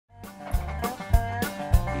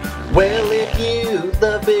Well, if you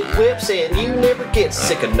love big whips and you never get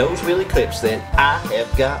sick of nose wheelie clips, then I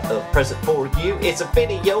have got a present for you. It's a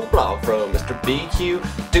video blog from Mr.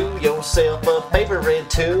 BQ. Do yourself a favor and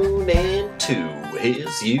tune in to his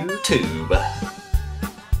YouTube.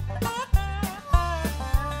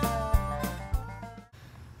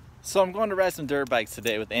 So I'm going to ride some dirt bikes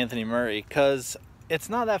today with Anthony Murray because it's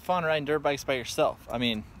not that fun riding dirt bikes by yourself. I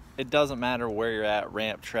mean, it doesn't matter where you're at,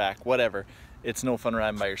 ramp, track, whatever. It's no fun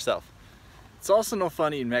riding by yourself. It's also no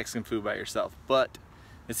fun eating Mexican food by yourself, but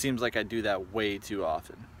it seems like I do that way too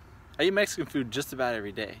often. I eat Mexican food just about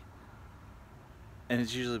every day, and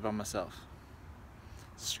it's usually by myself.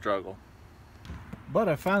 Struggle. But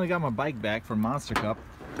I finally got my bike back from Monster Cup.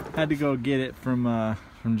 Had to go get it from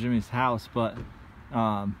Jimmy's house, but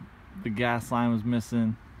the gas line was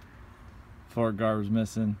missing, fork guard was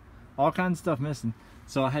missing, all kinds of stuff missing.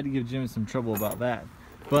 So I had to give Jimmy some trouble about that.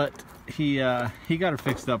 But he got it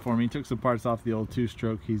fixed up for me. He took some parts off the old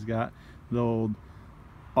two-stroke he's got, the old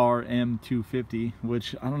RM250,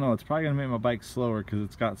 which I don't know, it's probably gonna make my bike slower because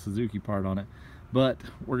it's got Suzuki part on it, but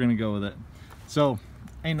we're gonna go with it. So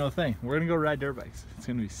ain't no thing, we're gonna go ride dirt bikes. It's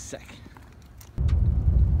gonna be sick.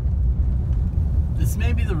 This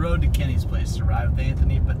may be the road to Kenny's place to ride with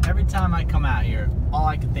Anthony, but every time I come out here, all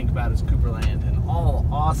I can think about is Cooperland and all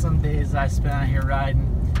the awesome days I spent out here riding.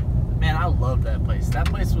 Man, I loved that place. That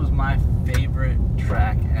place was my favorite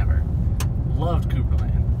track ever. Loved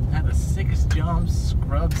Cooperland. Had the sickest jumps,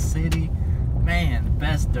 scrub city. Man, the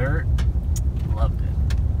best dirt. Loved it.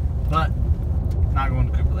 But, not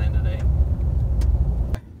going to Cooperland today.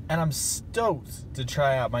 And I'm stoked to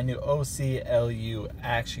try out my new OCLU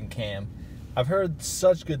Action Cam. I've heard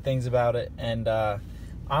such good things about it, and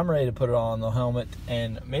I'm ready to put it on the helmet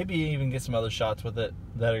and maybe even get some other shots with it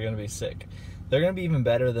that are going to be sick. They're going to be even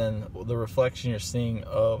better than the reflection you're seeing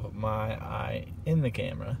of my eye in the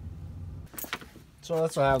camera. So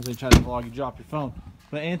that's what happens when you try to vlog, you drop your phone.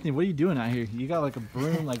 But Anthony, what are you doing out here? You got like a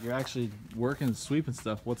broom, like you're actually working and sweeping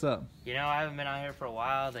stuff. What's up? You know, I haven't been out here for a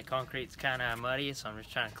while. The concrete's kind of muddy, so I'm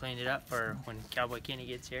just trying to clean it up for when Cowboy Kenny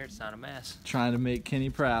gets here. It's not a mess. Trying to make Kenny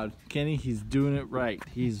proud. Kenny, he's doing it right.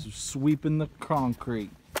 He's sweeping the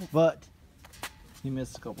concrete. But he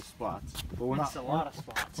missed a couple spots. But we're not a lot of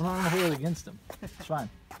spots. We're not gonna hold it against him. It's fine.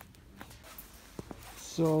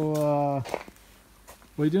 So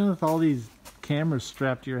what are you doing with all these cameras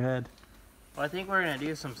strapped to your head? Well, I think we're gonna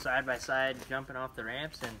do some side-by-side jumping off the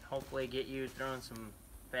ramps and hopefully get you throwing some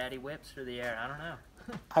fatty whips through the air. I don't know.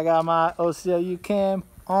 I got my OCLU cam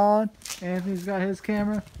on. Anthony's got his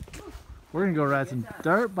camera. We're gonna go ride some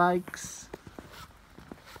dirt bikes.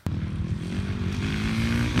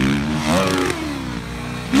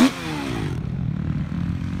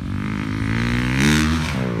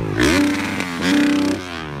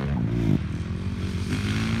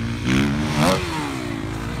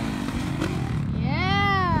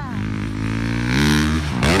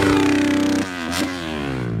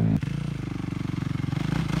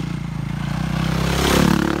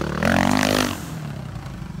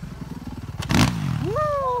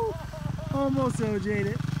 Almost OJ'd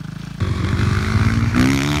it.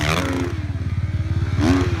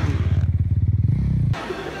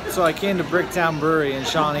 So I came to Bricktown Brewery in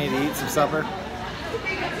Shawnee to eat some supper.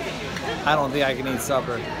 I don't think I can eat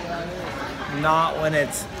supper. Not when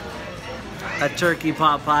it's a turkey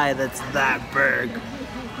pot pie that's that big.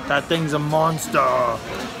 That thing's a monster.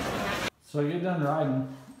 So I get done riding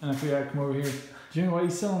and I figure I'd come over here. Jimmy, why are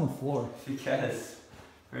you still on the floor? Because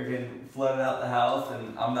freaking flooded out the house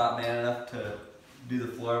and I'm not man enough to do the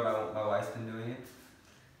floor. My wife's been doing it.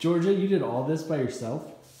 Georgia, you did all this by yourself?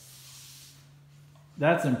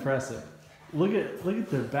 That's impressive. Look at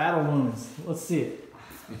the battle wounds. Let's see it.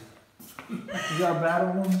 You got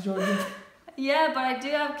battle wounds, Georgia? Yeah, but I do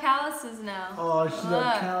have calluses now. Oh, she's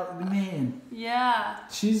got man. Yeah.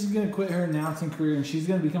 She's gonna quit her announcing career and she's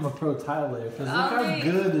gonna become a pro tile layer. Because look how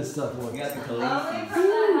good this stuff looks. You got the Only from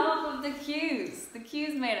the help of the cues. The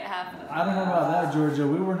cues made it happen. I don't know about that, Georgia.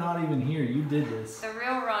 We were not even here. You did this. The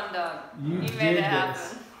real run dog. You made it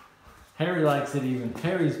happen. Harry likes it even.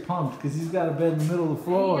 Harry's pumped because he's got a bed in the middle of the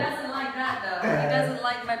floor. He doesn't like that though. He doesn't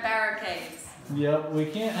like my barricades. Yep, we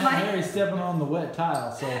can't have Harry stepping on the wet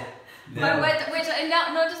tile, so. My wet, which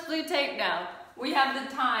not just blue tape now. We have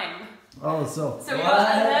the time. Oh, so. So we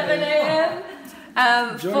got 11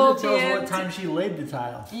 a.m. 4 Georgia tells p.m. what time she laid the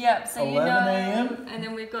tile. Yep, so 11 you know. a.m. And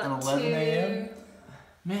then we've got and 11 a.m. 2,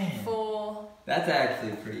 Man. 4. That's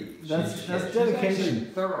actually pretty. That's dedication.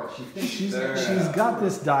 She's thorough. She's got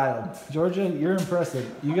this dialed. Georgia, you're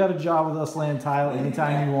impressive. You got a job with us laying tile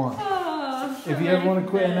anytime you want. Oh, If you ever want to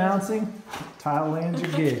quit announcing, tile land's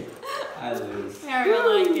your gig. I lose. Harry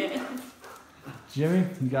will like it. Jimmy,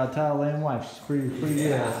 you got a tile laying wife. She's pretty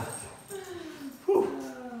good.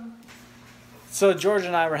 So George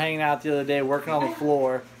and I were hanging out the other day working on the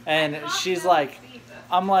floor, and she's like,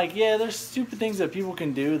 I'm like, yeah, there's stupid things that people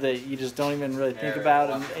can do that you just don't even really think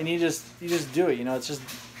about, and you just do it, you know. It's just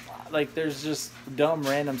like there's just dumb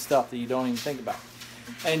random stuff that you don't even think about.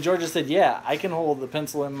 And Georgia said, yeah, I can hold the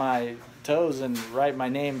pencil in my toes and write my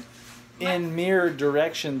name in mirror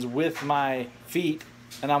directions with my feet,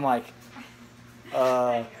 and I'm like,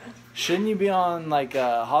 shouldn't you be on like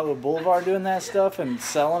Hollywood Boulevard doing that stuff and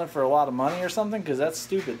selling it for a lot of money or something? Because that's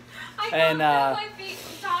stupid. I can't feel my feet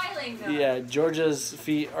tiling though. Yeah, Georgia's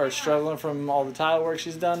feet are struggling from all the tile work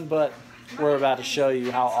she's done, but we're about to show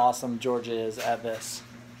you how awesome Georgia is at this.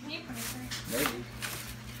 Can you put it Maybe.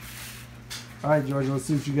 All right, Georgia, let's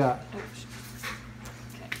see what you got.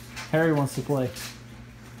 Okay. Harry wants to play.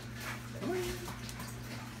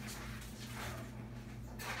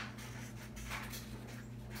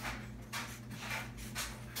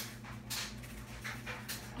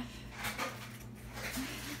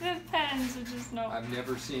 The pens are just not. I've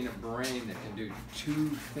never seen a brain that can do two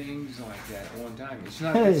things like that at one time. It's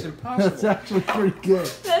not. Hey, It's impossible. that's actually pretty good.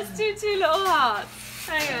 Let's do two little hearts.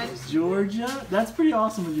 Hang on. Georgia, that's pretty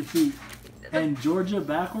awesome with your feet. And Georgia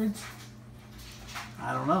backwards?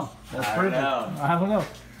 I don't know. That's I don't perfect. know. I don't know.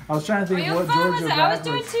 I was trying to think Well, of your what phone Georgia was I was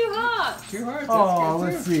doing backwards. two hearts. Two hearts. Oh,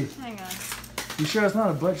 That's let's good see. Hang on. You sure it's not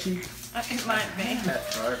a butt cheek? It might be.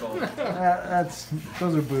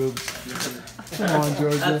 Those are boobs. Come on,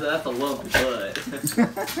 Georgia. That's a lumpy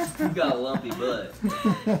butt. You got a lumpy butt.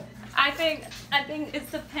 I think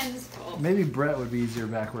it's the pen's fault. Maybe Brett would be easier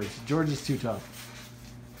backwards. Georgia's too tough.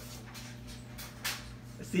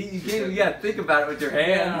 See, you gotta think about it with your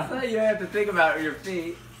hands. You don't have to think about it with your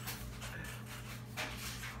feet.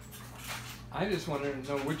 I just wanted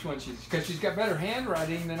to know which one because she's got better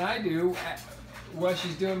handwriting than I do while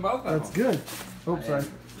she's doing both of That's them. good. Oh, sorry.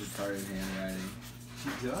 Retarded handwriting.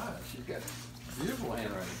 She does. She's got beautiful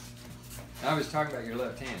handwriting. I was talking about your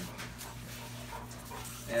left hand.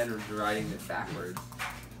 And writing it backwards.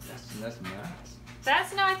 That's nuts. I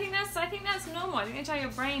think that's normal. I think that's how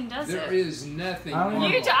your brain does There it. is nothing I don't normal.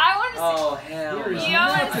 know. I want to see. Oh, hell There is You no.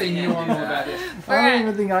 always- nothing normal about it. I don't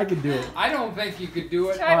even think I could do it. I don't think you could do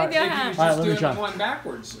it Try it with if your you hand. was All right, just let me doing try. the one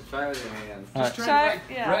backwards. Try with your hands. All Just right. try to Try-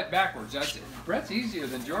 make yeah. Brett backwards. That's it. Brett's easier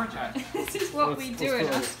than Georgia. This is what we do in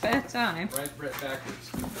our spare time. Right, Brett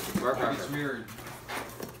backwards. Work, Like work, it's work. mirrored.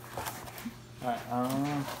 All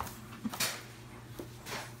right.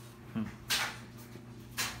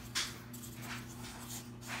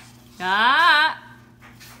 Ah,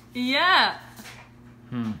 yeah.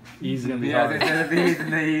 Easy gonna be Yeah, hard. these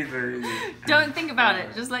are easy. Don't think about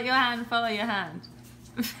it. Just let your hand follow your hand.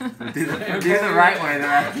 Do the right way, the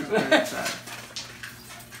right side.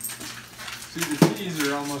 See, the C's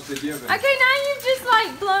are almost a given. Okay, now you've just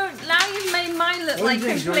like blown. Now you've made mine look What do like you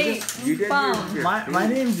think, complete You did bum. your- My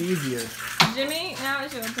name's easier. Jimmy, now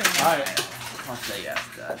it's your turn. All right. I'll say yes,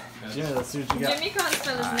 Dad. Jimmy, let's see what you got. Jimmy can't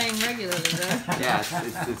spell his name regularly though. Yeah,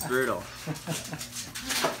 it's brutal.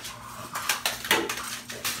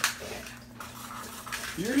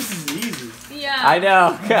 Yours is easy. Yeah. I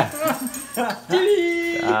know.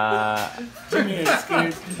 Jimmy is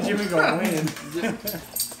scared. Jimmy gonna win.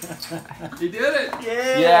 He did it.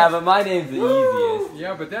 Yeah, but my name's the easiest.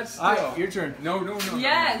 Yeah, but that's still. All right, your turn. No.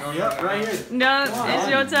 Yes. No, Yep, right here. No, it's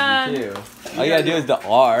your turn. Too. All you gotta do is the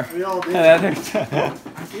R. We all did. Yeah,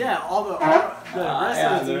 Yeah, all the rest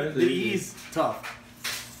yeah, of they're the E's tough.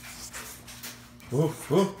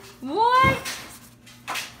 What?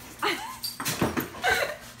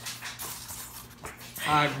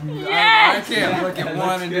 I Yes! can't look at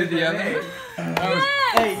one and do the other. Yes.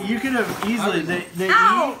 Hey, you could have easily. The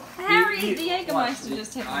Ow! E. Harry, the Jägermeister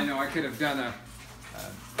just hit me. I know, I could have done a.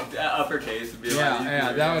 uppercase would be a lot Yeah, easier.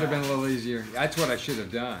 yeah, that would have been a little easier. That's what I should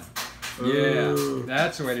have done. Ooh. Yeah,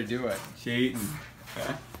 that's the way to do it. Cheating.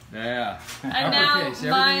 Yeah. And now Uppercase,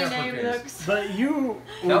 my everything name uppercase. looks. But you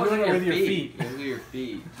That were was doing it with your feet. With your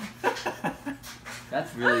feet.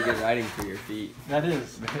 That's really good writing for your feet. That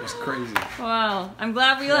is. That was crazy. Wow, I'm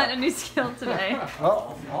glad we learned a new skill today.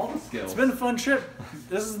 Well, All the skills. it's been a fun trip.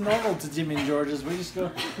 This is normal to Jimmy and George's. We just go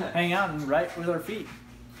hang out and write with our feet.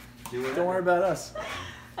 Don't worry about us.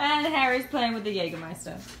 And Harry's playing with the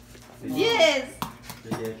Jägermeister. Yes!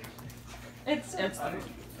 It's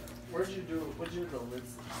Where'd you do? What'd you do?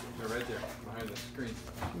 They're right there, behind the screen.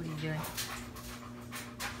 What are you doing?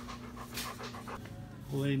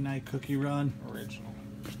 Late night cookie run. Original.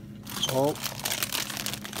 Oh,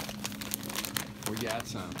 We got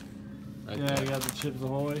some. Right yeah, I there. got the Chips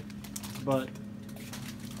Ahoy, but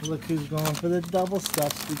Look who's going for the double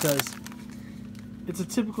stuffs because it's a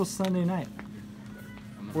typical Sunday night.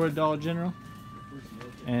 We're at Dollar General,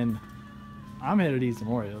 and I'm here to eat some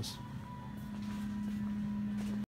Oreos.